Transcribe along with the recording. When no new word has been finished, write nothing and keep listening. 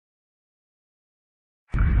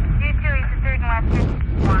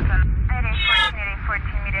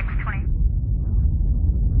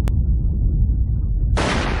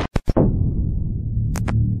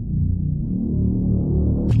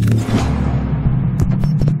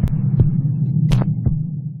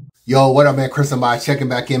Yo, what up, man? Chris Unbias checking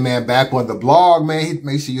back in, man. Back on the blog, man.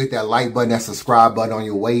 Make sure you hit that like button, that subscribe button on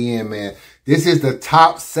your way in, man. This is the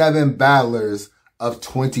top 7 battlers of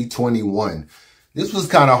 2021. This was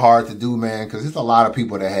kind of hard to do, man, because there's a lot of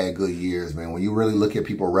people that had good years, man. When you really look at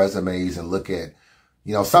people's resumes and look at,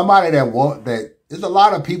 you know, somebody there's a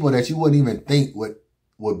lot of people that you wouldn't even think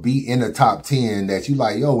would be in the top 10 that you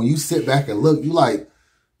like, yo, when you sit back and look, you like,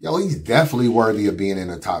 yo, he's definitely worthy of being in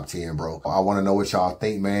the top 10, bro. I want to know what y'all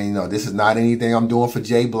think, man. You know, this is not anything I'm doing for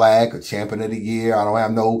Jay Black or Champion of the Year. I don't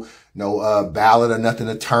have no ballot or nothing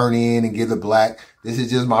to turn in and give the Black. This is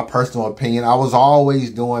just my personal opinion. I was always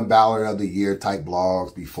doing ballot of the year type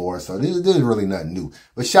blogs before, so this is really nothing new.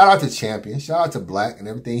 But shout out to Champion, shout out to Black and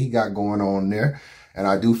everything he got going on there. And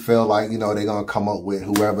I do feel like, you know, they're going to come up with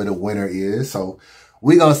whoever the winner is. So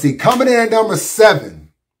we're going to see. Coming in at number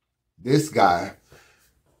 7, this guy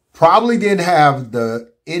probably didn't have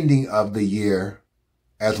the ending of the year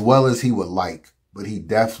as well as he would like, but he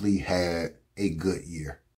definitely had a good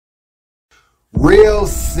year. Real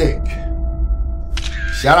Sick.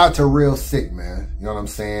 Shout out to Real Sick, man. You know what I'm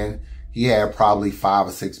saying? He had probably 5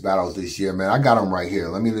 or 6 battles this year, man. I got him right here.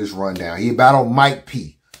 Let me just run down. He battled Mike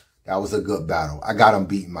P. That was a good battle. I got him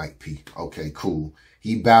beat Mike P. Okay, cool.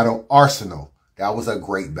 He battled Arsenal. That was a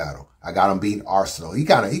great battle. I got him beating Arsenal. He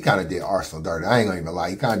kind of did Arsenal dirty. I ain't gonna even lie.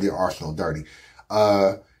 He kind of did Arsenal dirty.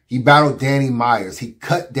 He battled Danny Myers. He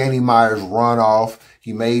cut Danny Myers' run off.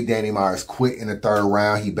 He made Danny Myers quit in the 3rd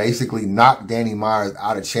round. He basically knocked Danny Myers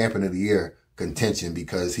out of Champion of the Year contention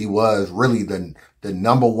because he was really the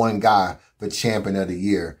number 1 guy for Champion of the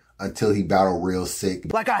Year until he battled Real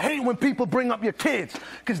Sick. Like, I hate when people bring up your kids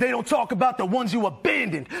because they don't talk about the ones you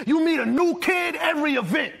abandoned. You meet a new kid every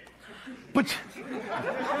event. But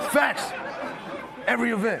facts,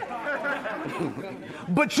 every event.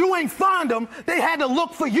 But you ain't find them. They had to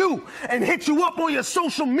look for you and hit you up on your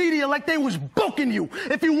social media like they was booking you.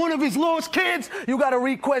 If you one of his lost kids, you got to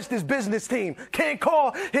request his business team. Can't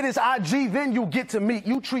call, hit his IG, then you get to meet.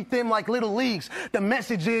 You treat them like little leagues. The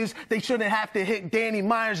message is they shouldn't have to hit Danny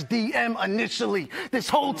Myers' DM initially. This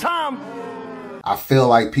whole time. I feel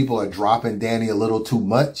like people are dropping Danny a little too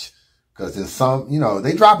much. Because in some, you know,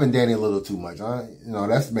 they dropping Danny a little too much. You know,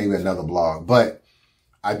 that's maybe another blog. But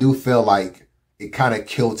I do feel like it kind of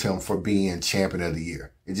killed him for being Champion of the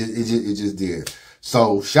Year. It just did.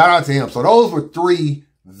 So shout out to him. So those were 3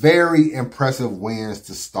 very impressive wins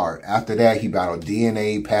to start. After that, he battled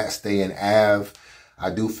DNA, Pat Stay, and Av. I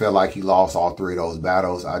do feel like he lost all 3 of those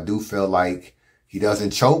battles. I do feel like he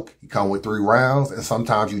doesn't choke. He come with 3 rounds, and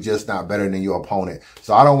sometimes you're just not better than your opponent.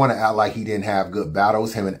 So I don't want to act like he didn't have good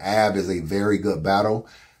battles. Him and Ab is a very good battle.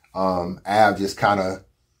 Ab just kind of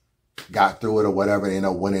got through it or whatever and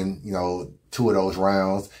ended up winning, you know, 2 of those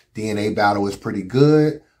rounds. DNA battle was pretty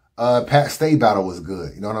good. Pat Stay battle was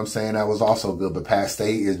good. You know what I'm saying? That was also good. But Pat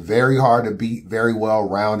Stay is very hard to beat, very well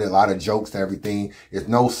rounded, a lot of jokes and everything. It's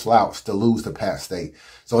no slouch to lose to Pat Stay.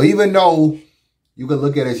 So even though you could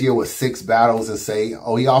look at his year with 6 battles and say,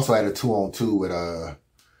 oh, he also had a 2-on-2 with,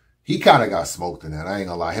 he kind of got smoked in that. I ain't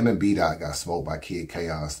gonna lie. Him and B-Dot got smoked by Kid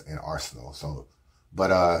Chaos and Arsenal. So, but,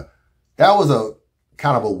 that was a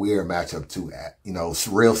kind of a weird matchup too, you know,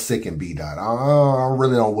 Real Sick and B-Dot. I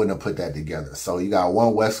wouldn't have put that together. So you got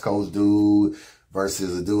one West Coast dude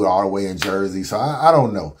versus a dude all the way in Jersey. So I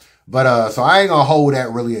don't know. But, so I ain't gonna hold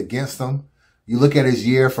that really against him. You look at his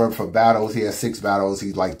year for battles, he has 6 battles.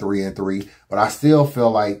 He's like 3-3, but I still feel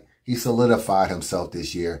like he solidified himself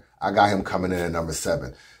this year. I got him coming in at number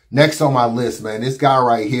 7. Next on my list, man, this guy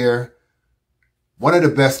right here, one of the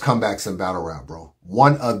best comebacks in battle rap, bro.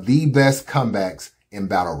 One of the best comebacks in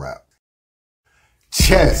battle rap.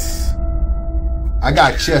 Chess. I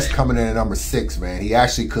got Chess coming in at number 6, man. He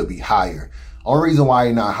actually could be higher. Only reason why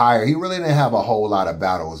he's not higher, he really didn't have a whole lot of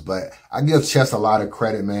battles, but I give Chess a lot of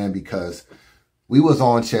credit, man, because we was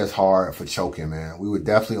on Chess hard for choking, man. We were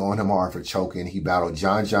definitely on him hard for choking. He battled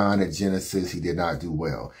John at Genesis. He did not do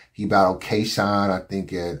well. He battled K-Shine, I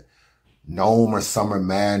think, at Gnome or Summer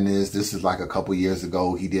Madness. This is like a couple years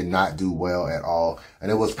ago. He did not do well at all.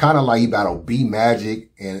 And it was kind of like he battled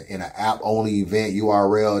B-Magic in an app-only event,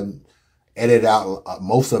 URL, edited out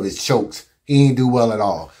most of his chokes. He didn't do well at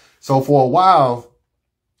all. So for a while,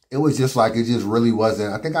 it was just like, it just really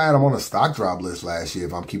wasn't. I think I had him on a stock drop list last year,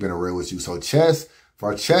 if I'm keeping it real with you. So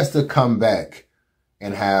for Chess to come back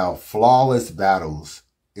and have flawless battles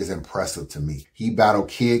is impressive to me. He battled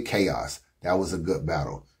Kid Chaos. That was a good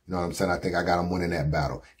battle. You know what I'm saying? I think I got him winning that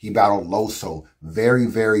battle. He battled Loso. Very,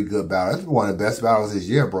 very good battle. That's one of the best battles this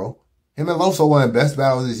year, bro. Him and Loso, one of the best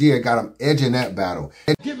battles this year. Got him edging that battle.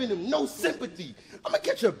 Giving him no sympathy. I'm going to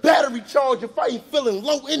get your battery charged if I ain't feeling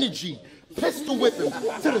low energy. Pistol whip him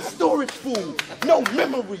to the storage food. No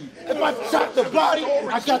memory. If I chop the body,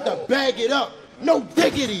 I got to bag it up. No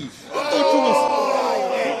diggity.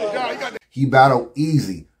 He battled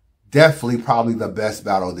easy. Definitely probably the best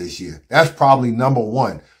battle this year. That's probably number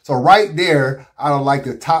one. So right there, out of like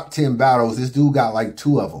the top 10 battles, this dude got like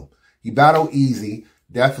 2 of them. He battled easy.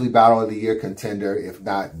 Definitely battle of the year contender, if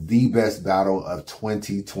not the best battle of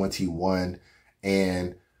 2021.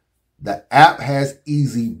 And the app has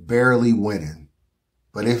easy barely winning,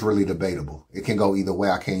 but it's really debatable. It can go either way.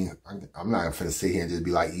 I'm not going to sit here and just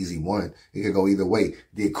be like easy won. It could go either way.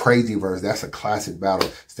 The Crazy Verse, that's a classic battle,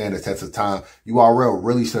 stand the test of time. URL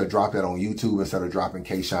really should have dropped that on YouTube instead of dropping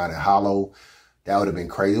K-Shine and Hollow. That would have been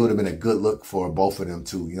crazy. It would have been a good look for both of them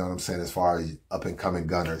too. You know what I'm saying? As far as up and coming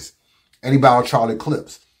gunners. And he battled Charlie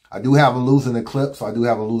Clips. I do have a losing the Clips, so I do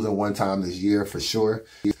have a losing one time this year for sure.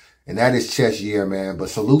 And that is Chess year, man.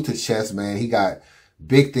 But salute to Chess, man. He got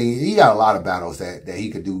big things. He got a lot of battles that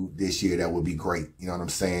he could do this year that would be great. You know what I'm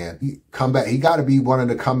saying? He got to be one of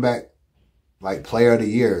the comeback, like, player of the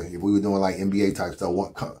year. If we were doing, like, NBA type stuff,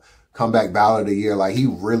 comeback battle of the year. Like, he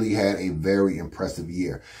really had a very impressive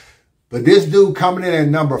year. But this dude coming in at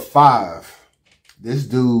number 5, this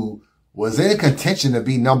dude was in contention to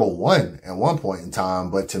be number 1 at one point in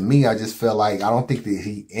time. But to me, I just feel like I don't think that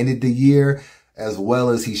he ended the year as well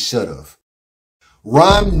as he should have.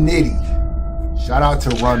 Rum Nitty. Shout out to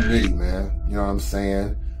Rum Nitty, man. You know what I'm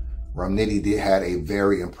saying? Rum Nitty had a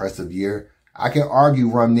very impressive year. I can argue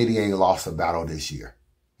Rum Nitty ain't lost a battle this year.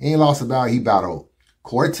 He ain't lost a battle. He battled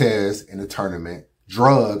Cortez in the tournament,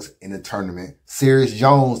 Drugs in the tournament, Serious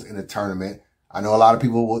Jones in the tournament. I know a lot of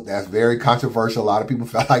people, that's very controversial. A lot of people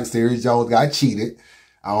felt like Serious Jones got cheated.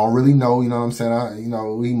 I don't really know, you know what I'm saying?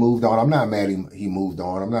 He moved on. I'm not mad he moved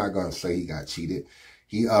on. I'm not going to say he got cheated.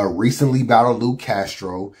 He recently battled Luke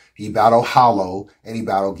Castro. He battled Hollow, and he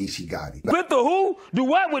battled Geechee Gotti. With the who? Do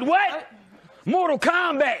what with what? Mortal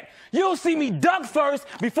Kombat. You'll see me duck first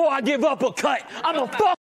before I give up a cut. I'm a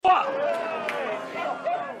fuck up.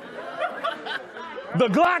 The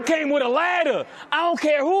Glock came with a ladder. I don't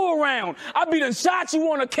care who around. I be done shot you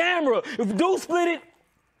on a camera. If dude split it,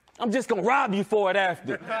 I'm just gonna rob you for it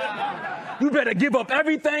after. You better give up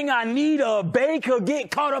everything I need or Baker get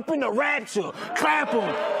caught up in the rapture. Clap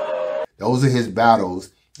him. Those are his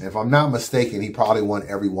battles. And if I'm not mistaken, he probably won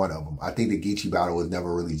every one of them. I think the Geechee battle was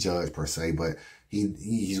never really judged per se, but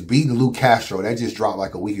he's beaten Luke Castro. That just dropped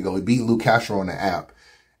like a week ago. He beat Luke Castro on the app.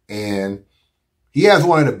 And he has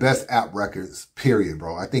one of the best app records, period,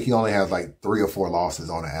 bro. I think he only has like 3 or 4 losses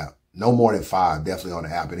on the app. No more than 5, definitely on the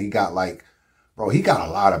app. And he got like, bro, he got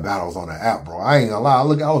a lot of battles on the app, bro. I ain't gonna lie. I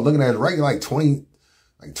was looking at his record like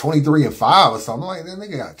 23 and 5 or something. Like, that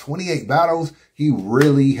nigga got 28 battles. He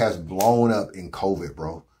really has blown up in COVID,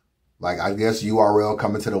 bro. Like, I guess URL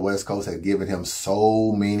coming to the West Coast had given him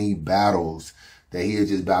so many battles that he had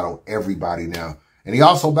just battled everybody now. And he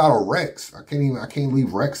also battled Rex. I can't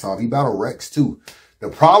leave Rex off. He battled Rex too. The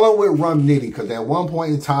problem with Rum Nitty, because at one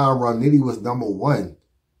point in time, Rum Nitty was number 1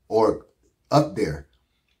 or up there.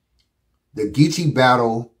 The Geechee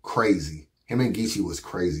battle, crazy. Him and Geechee was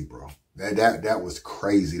crazy, bro. That was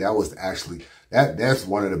crazy. That was actually, that's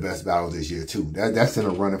one of the best battles this year too. That's in a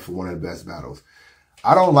running for one of the best battles.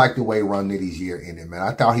 I don't like the way Rum Nitty's year ended, man.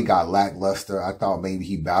 I thought he got lackluster. I thought maybe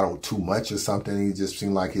he battled too much or something. He just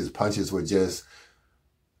seemed like his punches were just,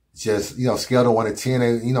 scale to 1 to 10.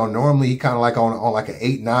 And, normally he kind of like on like an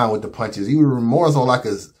 8, 9 with the punches. He was more so like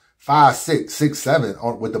a 5, 6, 6,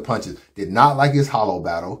 7 with the punches. Did not like his Hollow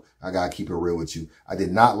battle. I gotta keep it real with you. I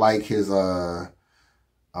did not like his,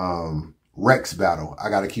 Rex battle. I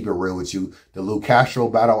gotta keep it real with you. The Luke Castro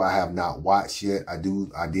battle, I have not watched yet. I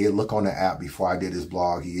did look on the app before I did his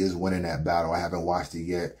blog. He is winning that battle. I haven't watched it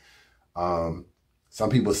yet. Some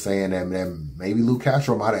people saying that maybe Luke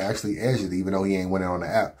Castro might have actually edged it, even though he ain't winning on the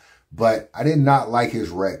app. But I did not like his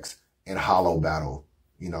Rex and Hollow battle.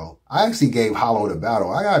 I actually gave Hollow the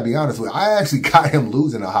battle. I gotta be honest with you. I actually got him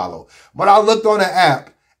losing to Hollow. But I looked on the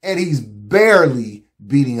app and he's barely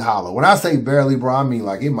beating Hollow. When I say barely, bro, I mean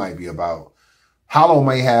like it might be about, Hollow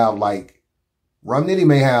may have like, Rum Nitty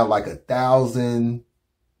may have like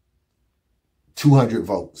 1,200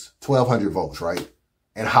 votes, 1,200 votes, right?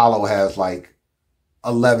 And Hollow has like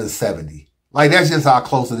 1,170. Like that's just how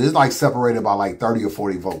close it is. It's like separated by like 30 or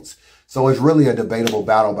 40 votes. So it's really a debatable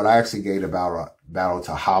battle, but I actually gave the battle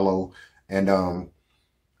to Hollow. And I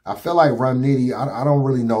feel like Rum Nitty, I don't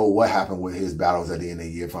really know what happened with his battles at the end of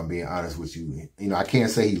the year, if I'm being honest with you. I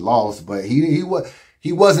can't say he lost, but he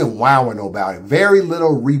wasn't wowing about it. Very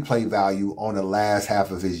little replay value on the last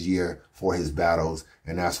half of his year for his battles,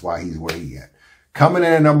 and that's why he's where he at. Coming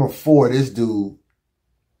in at number 4, this dude,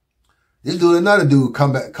 This dude, another dude,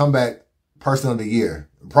 comeback person of the year.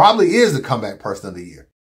 Probably is the comeback person of the year.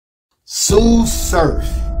 Sue Surf.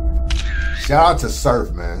 Shout out to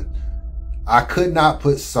Surf, man. I could not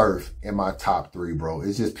put Surf in my top 3, bro.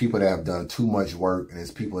 It's just people that have done too much work, and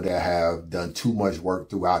it's people that have done too much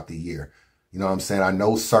work throughout the year. You know what I'm saying? I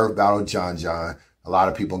know Surf battled John John. A lot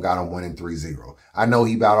of people got him winning 3-0. I know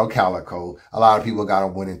he battled Calico. A lot of people got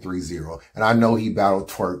him winning 3-0. And I know he battled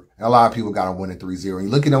Twerk. And a lot of people got him winning 3-0. And you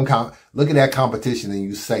look at them, look at that competition and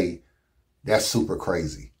you say, that's super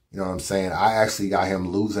crazy. You know what I'm saying? I actually got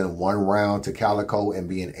him losing 1 round to Calico and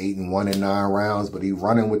being 8-1 in 9 rounds. But he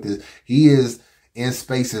running with this. He is in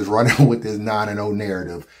spaces running with this 9-0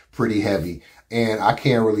 narrative pretty heavy. And I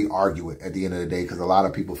can't really argue it at the end of the day because a lot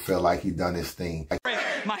of people feel like he done his thing.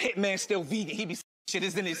 My hitman still vegan. He be shit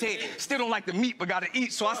is in his head. Still don't like the meat, but gotta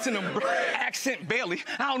eat. So I send him accent Bailey.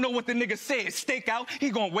 I don't know what the nigga said. Steak out.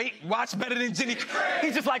 He gonna wait. Watch better than Jenny.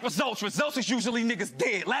 He just like results. Results is usually niggas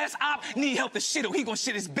dead. Last op need help to shit him. He gonna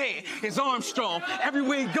shit his bed. His arm strong.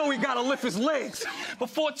 Everywhere he go, he gotta lift his legs.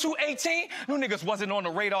 Before 218, new niggas wasn't on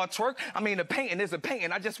the radar. Twerk. I mean, the painting is a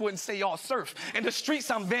painting. I just wouldn't say y'all surf. In the streets,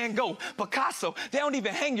 I'm Van Gogh, Picasso. They don't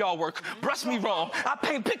even hang y'all work. Brush me wrong. I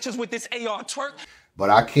paint pictures with this AR Twerk. But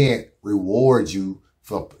I can't reward you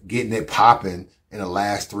for getting it popping in the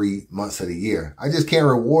last 3 months of the year. I just can't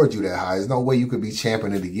reward you that high. There's no way you could be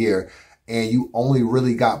champion of the year and you only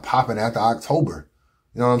really got popping after October.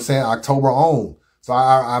 You know what I'm saying? October on. So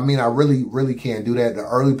I mean, I really can't do that. The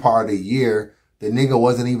early part of the year, the nigga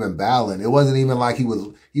wasn't even battling. It wasn't even like he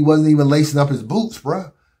wasn't even lacing up his boots,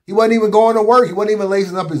 bruh. He wasn't even going to work. He wasn't even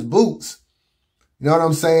lacing up his boots. You know what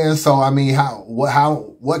I'm saying? So, I mean,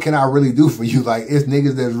 what can I really do for you? Like, it's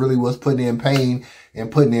niggas that really was putting in pain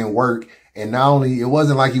and putting in work. And not only, it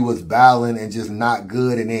wasn't like he was battling and just not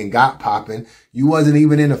good and then got popping. You wasn't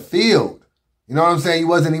even in the field. You know what I'm saying? You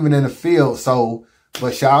wasn't even in the field. So,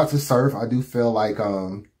 but shout out to Surf. I do feel like,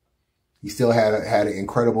 he still had an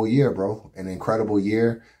incredible year, bro. An incredible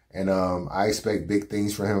year. And, I expect big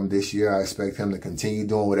things for him this year. I expect him to continue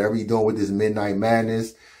doing whatever he's doing with this Midnight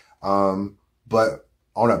Madness. But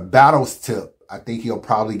on a battles tip, I think he'll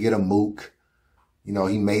probably get a Mook. You know,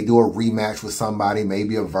 he may do a rematch with somebody,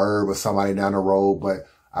 maybe a Verb or somebody down the road. But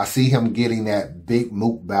I see him getting that big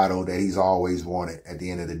Mook battle that he's always wanted at the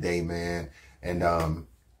end of the day, man. And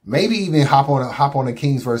maybe even hop on the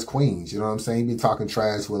Kings versus Queens. You know what I'm saying? He be talking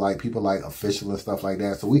trash with like people like Official and stuff like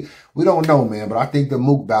that. So we don't know, man. But I think the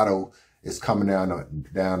Mook battle is coming down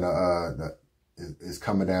the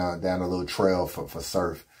little trail for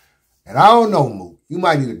Surf. And I don't know, Mook. You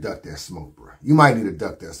might need to duck that smoke, bro. You might need to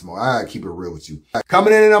duck that smoke. I gotta keep it real with you.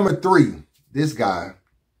 Coming in at number 3, this guy,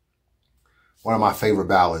 one of my favorite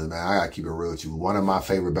ballers, man. I gotta keep it real with you. One of my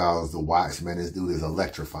favorite ballers to watch, man. This dude is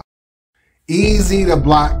electrifying. Easy to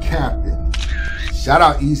Block Captain. Shout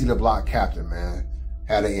out Easy to Block Captain, man.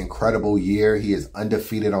 Had an incredible year. He is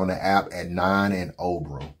undefeated on the app at 9-0,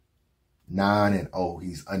 bro. 9-0.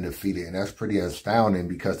 He's undefeated. And that's pretty astounding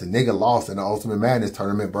because the nigga lost in the Ultimate Madness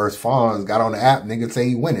tournament versus Fonz, got on the app, nigga say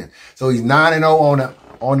he winning. So he's 9-0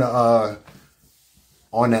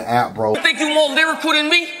 on the app, bro. You think you more lyrical than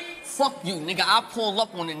me? Fuck you, nigga. I pull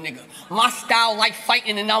up on a nigga. My style like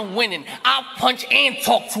fighting and I'm winning. I punch and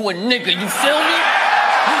talk to a nigga. You feel me?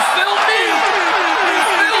 You feel me?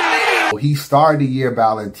 You feel me? He started the year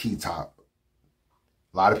battling T-Top.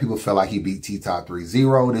 A lot of people felt like he beat T-Top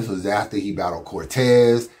 3-0. This was after he battled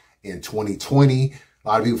Cortez in 2020. A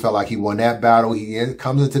lot of people felt like he won that battle. He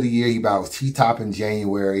comes into the year, he battles T-Top in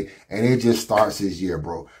January, and it just starts his year,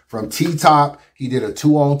 bro. From T-Top, he did a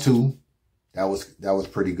 2-on-2. That was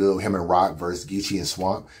pretty good. Him and Rock versus Geechee and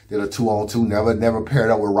Swamp. Did a 2-on-2. Never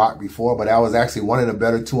paired up with Rock before, but that was actually one of the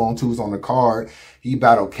better 2-on-2s on the card. He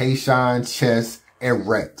battled K-Shine, Chess, and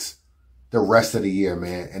Rex the rest of the year,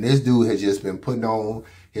 man. And this dude has just been putting on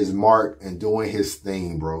his mark and doing his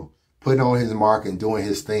thing, bro. Putting on his mark and doing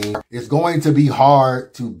his thing. It's going to be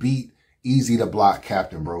hard to beat Easy to Block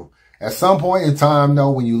Captain, bro. At some point in time,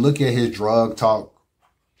 though, when you look at his drug talk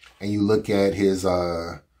and you look at his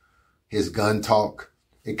gun talk,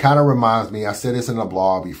 it kind of reminds me, I said this in a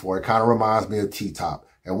blog before, it kind of reminds me of T-Top.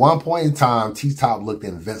 At one point in time, T-Top looked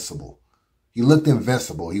invincible. He looked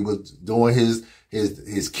invincible. He was doing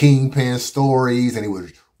his Kingpin stories and he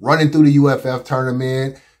was running through the UFF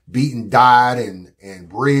tournament, beating Dot and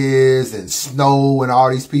Briz and Snow and all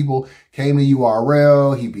these people. Came to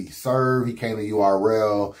URL. He beat Serve. He came to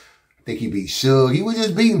URL. I think he beat Suge. He was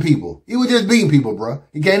just beating people. He was just beating people, bro.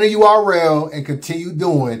 He came to URL and continued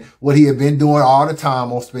doing what he had been doing all the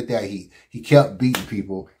time on Spit That Heat. He kept beating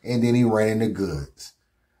people and then he ran into goods.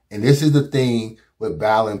 And this is the thing with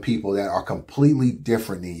battling people that are completely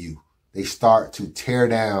different than you. they start to tear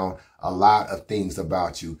down a lot of things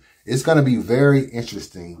about you. It's going to be very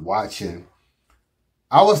interesting watching.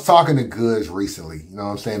 I was talking to Goods recently. You know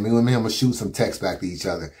what I'm saying? Me and him will shoot some text back to each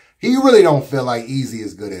other. He really don't feel like Easy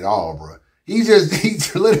is good at all, bro. He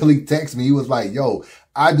literally texted me. He was like, yo,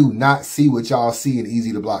 I do not see what y'all see in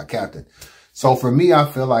Easy the Block Captain. So for me,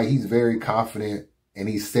 I feel like he's very confident, and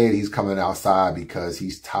he said he's coming outside because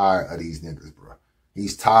he's tired of these niggas, bro.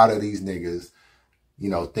 He's tired of these niggas, you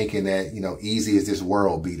know, thinking that, you know, Easy is this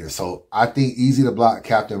world beater. So I think Easy the Block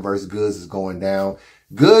Captain versus Goods is going down.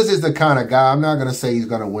 Goods is the kind of guy, I'm not going to say he's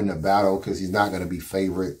going to win the battle because he's not going to be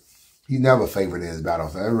favorite. He's never favored in his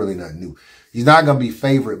battles. So that's really nothing new. He's not going to be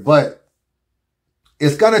favorite, but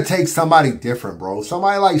it's going to take somebody different, bro.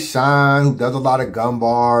 Somebody like Shine, who does a lot of gun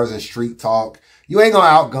bars and street talk. You ain't going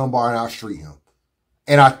to out gun bar and out street him.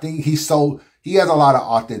 And I think he has a lot of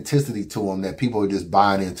authenticity to him that people are just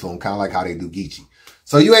buying into him, kind of like how they do Geechee.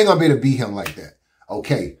 So you ain't going to be able to beat him like that.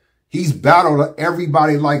 Okay. He's battled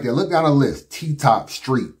everybody like that. Look down the list. T-Top,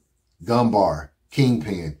 street, gun bar,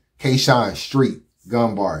 Kingpin, K-Shine, street,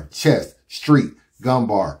 gun bar, Chess, street, gun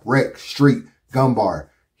bar, Rex, street, gun bar.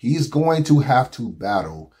 He's going to have to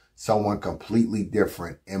battle someone completely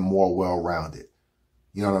different and more well-rounded.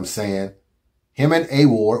 You know what I'm saying? Him and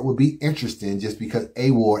A-Ward would be interesting just because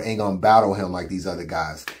A-Ward ain't going to battle him like these other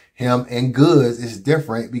guys. Him and Goods is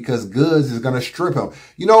different because Goods is going to strip him.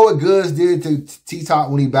 You know what Goods did to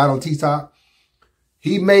T-Top when he battled T-Top?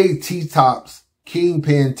 He made T-Top's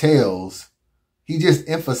Kingpin tails. He just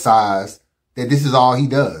emphasized that this is all he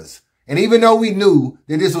does. And even though we knew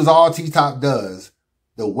that this was all T-Top does,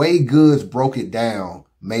 the way Goods broke it down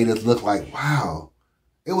made us look like, wow.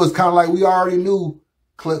 It was kind of like we already knew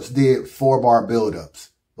Clips did 4-bar buildups.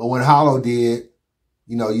 But when Hollow did,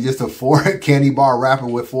 you know, you just a 4 candy bar rapper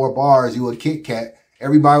with 4 bars, you a Kit Kat.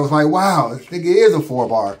 Everybody was like, wow, this nigga is a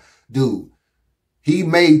 4-bar dude. He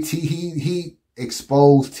made he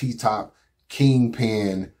exposed T-Top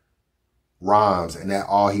Kingpin rhymes, and that's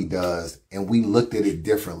all he does. And we looked at it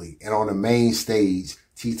differently. And on the main stage,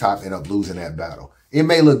 T-Top ended up losing that battle. It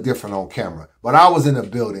may look different on camera, but I was in the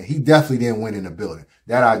building. He definitely didn't win in the building.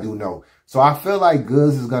 That I do know. So I feel like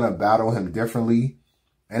Goods is going to battle him differently.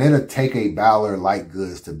 And it'll take a battler like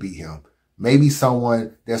Goods to beat him. Maybe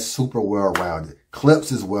someone that's super well-rounded.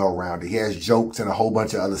 Clips is well-rounded. He has jokes and a whole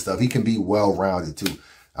bunch of other stuff. He can be well-rounded too.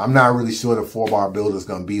 I'm not really sure the 4-bar builder is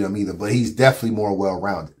going to beat him either, but he's definitely more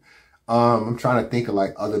well-rounded. I'm trying to think of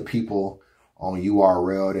like other people on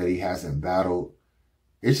URL that he hasn't battled.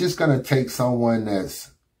 It's just going to take someone that's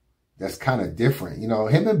kind of different. You know,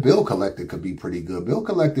 him and Bill Collector could be pretty good. Bill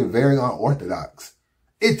Collector, very unorthodox.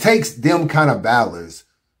 It takes them kind of battlers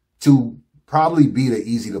to probably be the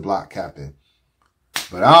Easy to Block Captain.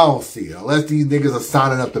 But I don't see it. Unless these niggas are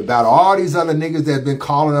signing up to battle. All these other niggas that have been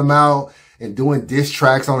calling them out and doing diss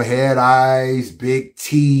tracks on Head Eyes, Big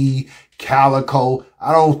T, Calico.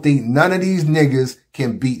 I don't think none of these niggas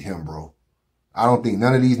can beat him, bro. I don't think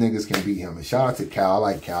none of these niggas can beat him. And shout out to Cal.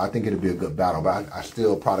 I like Cal. I think it'll be a good battle. But I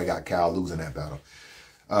still probably got Cal losing that battle.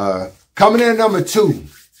 Coming in at number 2.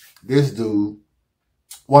 This dude,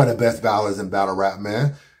 one of the best battlers in battle rap,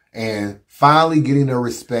 man. And finally getting the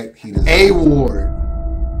respect he deserves. A-Ward.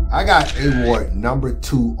 I got A-Ward number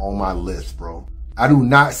 2 on my list, bro. I do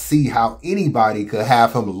not see how anybody could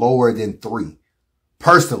have him lower than 3.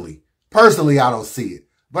 Personally, I don't see it.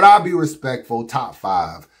 But I'll be respectful, top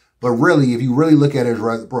 5. But really, if you really look at his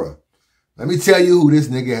resume, bro, let me tell you who this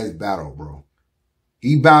nigga has battled, bro.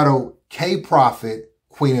 He battled K-Prophet,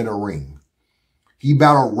 Queen of the Ring. He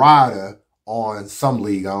battled Ryder on some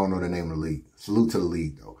league. I don't know the name of the league. Salute to the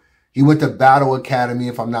league, though. He went to Battle Academy,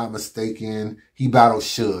 if I'm not mistaken. He battled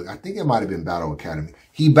Suge. I think it might have been Battle Academy.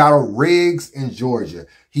 He battled Riggs in Georgia.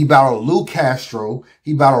 He battled Lou Castro.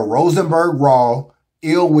 He battled Rosenberg Raw,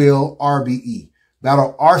 Ill Will, RBE.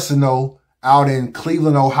 Battled Arsenal out in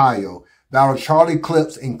Cleveland, Ohio. Battled Charlie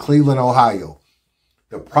Clips in Cleveland, Ohio.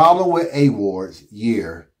 The problem with A-Ward's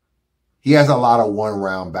year, he has a lot of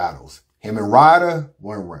one-round battles. Him and Ryder,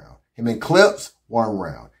 1 round. Him and Clips, 1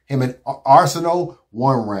 round. Him and Arsenal,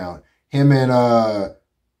 1 round. Him and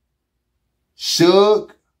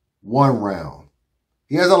Suge, 1 round.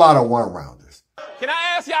 He has a lot of one-rounders. Can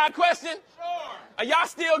I ask y'all a question? Sure. Are y'all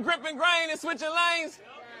still gripping grain and switching lanes?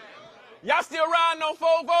 Y'all still riding on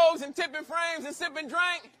Fovos and tipping frames and sipping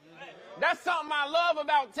drink? That's something I love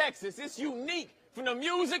about Texas. It's unique, from the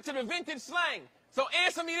music to the vintage slang. So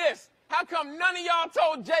answer me this. How come none of y'all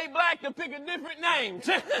told Jay Black to pick a different name?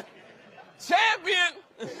 Champion.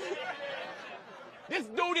 This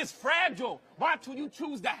dude is fragile. Watch who you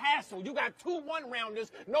choose to hassle. You got 2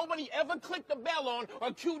 one-rounders nobody ever clicked the bell on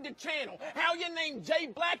or cued the channel. How your name Jay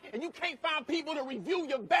Black and you can't find people to review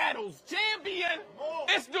your battles. Champion!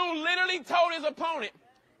 This dude literally told his opponent,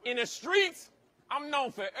 in the streets, I'm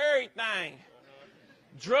known for everything.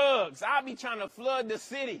 Drugs. I be trying to flood the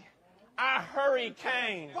city. I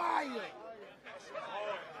hurricane. Fire!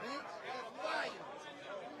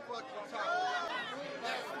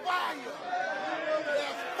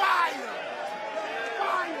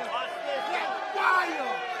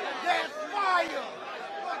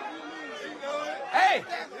 Hey!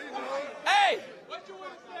 Hey!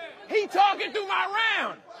 He talking through my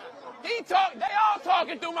round. They all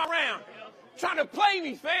talking through my round. Trying to play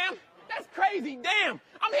me, fam. That's crazy. Damn.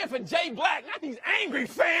 I'm here for Jay Black, not these angry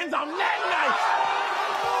fans on that night.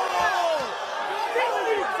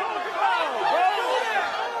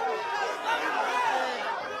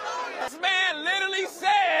 This man literally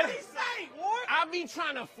said, I be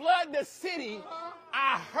trying to flood the city.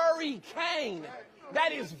 I hurricane.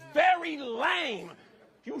 That is very lame.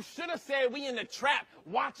 You should have said we in the trap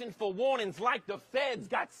watching for warnings like the feds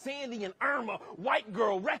got Sandy and Irma, white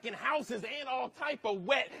girl wrecking houses and all type of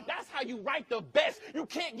wet. That's how you write the best. You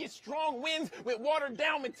can't get strong winds with watered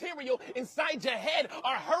down material inside your head.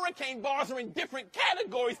 Our hurricane bars are in different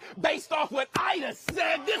categories based off what Ida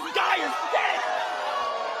said. This guy is dead.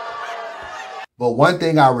 But one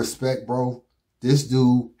thing I respect, bro, this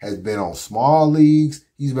dude has been on small leagues.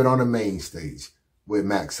 He's been on the main stage with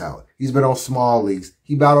Max Out. He's been on small leagues.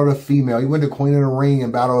 He battled a female. He went to Queen of the Ring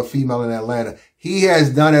and battled a female in Atlanta. He has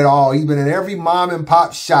done it all. He's been in every mom and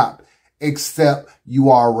pop shop except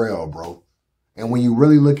URL, bro. And when you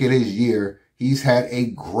really look at his year, he's had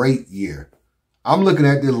a great year. I'm looking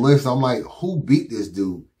at this list. I'm like, who beat this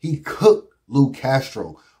dude? He cooked Lou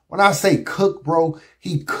Castro. When I say cook, bro,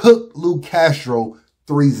 he cooked Lou Castro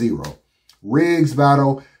 3-0. Riggs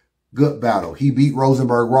battle. Good battle. He beat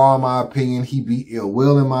Rosenberg Raw, in my opinion. He beat Ill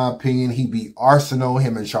Will, in my opinion. He beat Arsenal.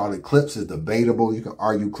 Him and Charlotte Clips is debatable. You can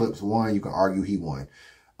argue Clips won. You can argue he won.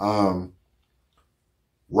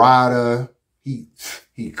 Ryder, he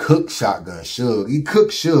cooked Shotgun Suge. He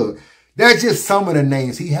cooked Suge. That's just some of the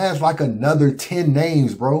names. He has like another 10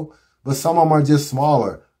 names, bro. But some of them are just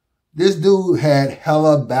smaller. This dude had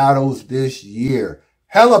hella battles this year.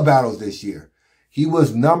 Hella battles this year. He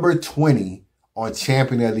was number 20 on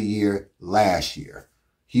Champion of the Year last year.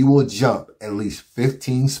 He will jump at least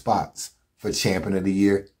 15 spots for Champion of the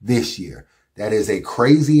Year this year. That is a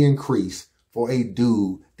crazy increase for a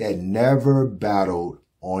dude that never battled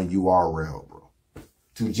on URL, bro.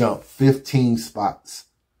 To jump 15 spots.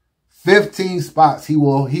 15 spots he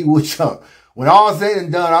will jump. When all said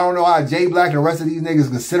and done, I don't know how Jay Black and the rest of these niggas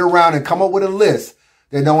can sit around and come up with a list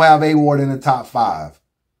that don't have A-Ward in the top 5.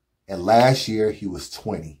 And last year, he was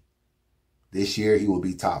 20. This year, he will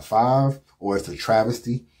be top 5, or it's a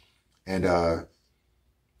travesty. And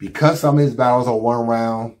because some of his battles are 1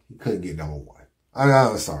 round, he couldn't get number 1.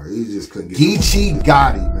 I'm sorry. He just couldn't get Geechee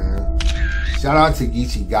Gotti, man. Shout out to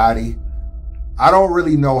Geechee Gotti. I don't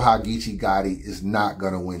really know how Geechee Gotti is not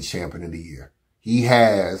going to win Champion of the Year. He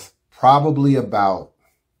has probably about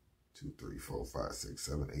 2, 3, 4, 5, 6,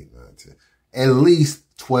 7, 8, 9, 10. At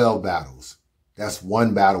least 12 battles. That's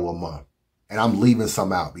 1 battle a month. And I'm leaving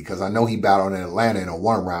some out because I know he battled in Atlanta in a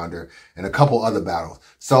 1-rounder and a couple other battles.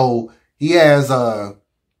 So he has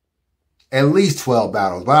at least 12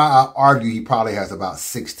 battles. But I argue he probably has about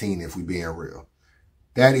 16 if we being real.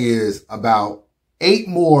 That is about 8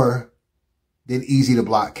 more than Easy to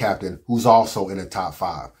Block Captain, who's also in the top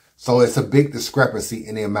 5. So it's a big discrepancy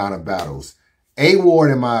in the amount of battles.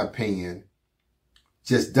 A-Ward, in my opinion,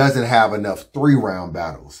 just doesn't have enough 3-round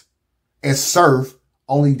battles. And Surf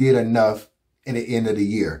only did enough in the end of the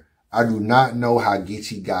year. I do not know how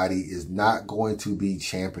Geechee Gotti is not going to be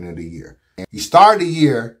Champion of the Year. And he started the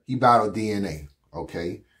year, he battled DNA,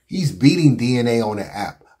 okay? He's beating DNA on the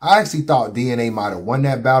app. I actually thought DNA might have won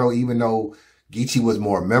that battle, even though Geechee was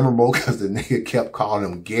more memorable because the nigga kept calling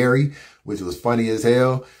him Gary, which was funny as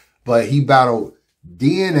hell. But he battled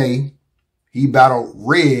DNA. He battled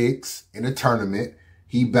Riggs in a tournament.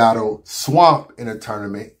 He battled Swamp in a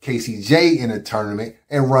tournament, KCJ in a tournament,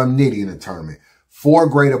 and Rum Nitty in a tournament. 4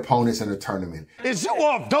 great opponents in a tournament. Is you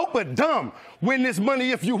off dope or dumb? Win this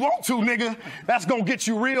money if you want to, nigga. That's gonna get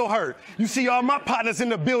you real hurt. You see all my partners in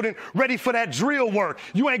the building ready for that drill work.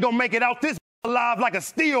 You ain't gonna make it out this alive like a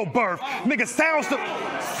stillbirth. Nigga sounds to...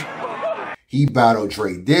 He battled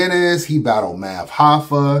Dre Dennis. He battled Mav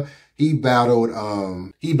Hoffa. He battled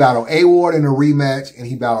A-Ward in a rematch, and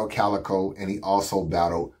he battled Calico, and he also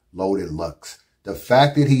battled Loaded Lux. The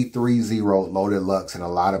fact that he 3-0'd Loaded Lux in a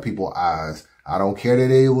lot of people's eyes, I don't care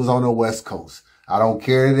that it was on the West Coast. I don't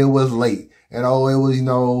care that it was late. And oh, it was, you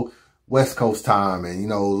know, West Coast time. And, you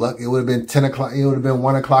know, look, it would have been 10 o'clock. It would have been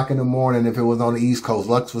 1 o'clock in the morning if it was on the East Coast.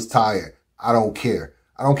 Lux was tired. I don't care.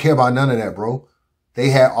 I don't care about none of that, bro. They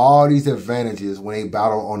had all these advantages when they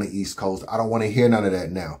battled on the East Coast. I don't want to hear none of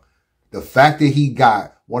that now. The fact that he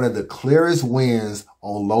got one of the clearest wins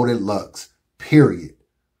on Loaded Lux, period.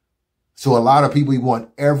 So a lot of people, he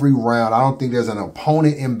won every round. I don't think there's an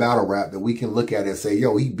opponent in battle rap that we can look at and say,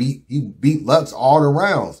 yo, he beat Lux all the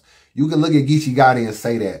rounds. You can look at Geechee Gotti and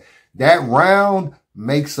say that. That round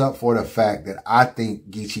makes up for the fact that I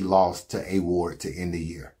think Geechee lost to A Ward to end the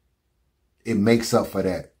year. It makes up for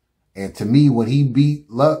that. And to me, when he beat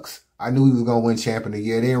Lux, I knew he was going to win champ of the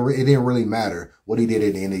year. It didn't really matter what he did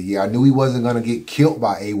at the end of the year. I knew he wasn't going to get killed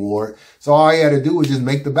by A Ward. So all he had to do was just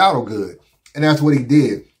make the battle good. And that's what he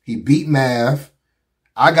did. He beat Mav.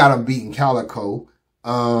 I got him beating Calico.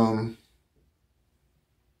 You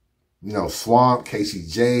know, Swamp,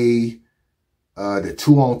 KCJ, the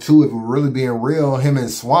 2-on-2, if we're really being real, him and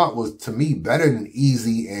Swamp was, to me, better than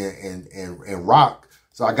Easy and Rock.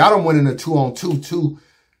 So I got him winning the 2-on-2 too.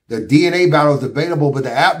 The DNA battle is debatable, but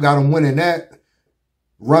the app got him winning that.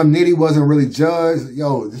 Rum Nitty wasn't really judged.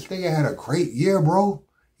 Yo, this nigga had a great year, bro.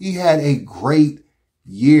 He had a great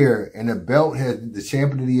year, and the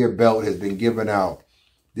champion of the year belt has been given out.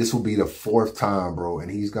 This will be the 4th time, bro,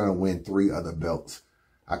 and he's going to win 3 other belts.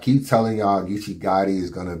 I keep telling y'all, Geechee Gotti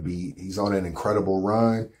is he's on an incredible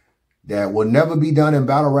run that will never be done in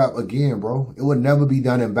battle rap again, bro. It will never be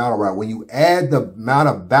done in battle rap. When you add the amount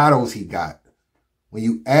of battles he got, when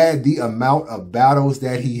you add the amount of battles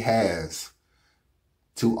that he has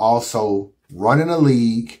to also running a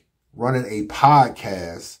league, running a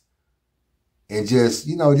podcast, and just,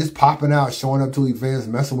 you know, just popping out, showing up to events,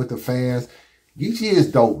 messing with the fans. Geechee is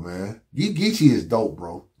dope, man. Geechee is dope,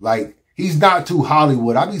 bro. Like, he's not too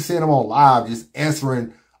Hollywood. I be seeing him on live just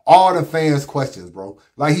answering all the fans' questions, bro.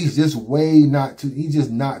 Like, he's just he's just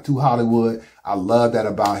not too Hollywood. I love that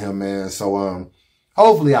about him, man. So,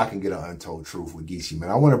 hopefully I can get an untold truth with Geechee, man.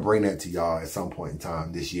 I want to bring that to y'all at some point in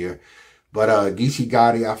time this year. But Geechee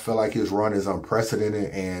Gotti, I feel like his run is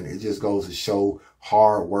unprecedented, and it just goes to show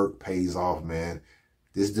hard work pays off, man.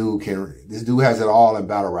 This dude has it all in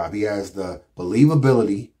battle rap. He has the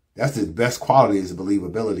believability. That's his best quality, is the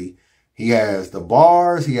believability. He has the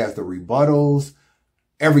bars, he has the rebuttals,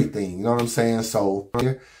 everything. You know what I'm saying? So,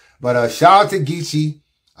 but shout out to Geechee.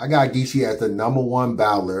 I got Geechee as the #1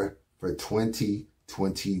 battler for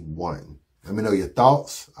 2021. Let me know your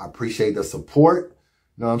thoughts. I appreciate the support.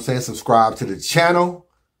 You know what I'm saying? Subscribe to the channel.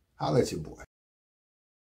 Holla at your boy.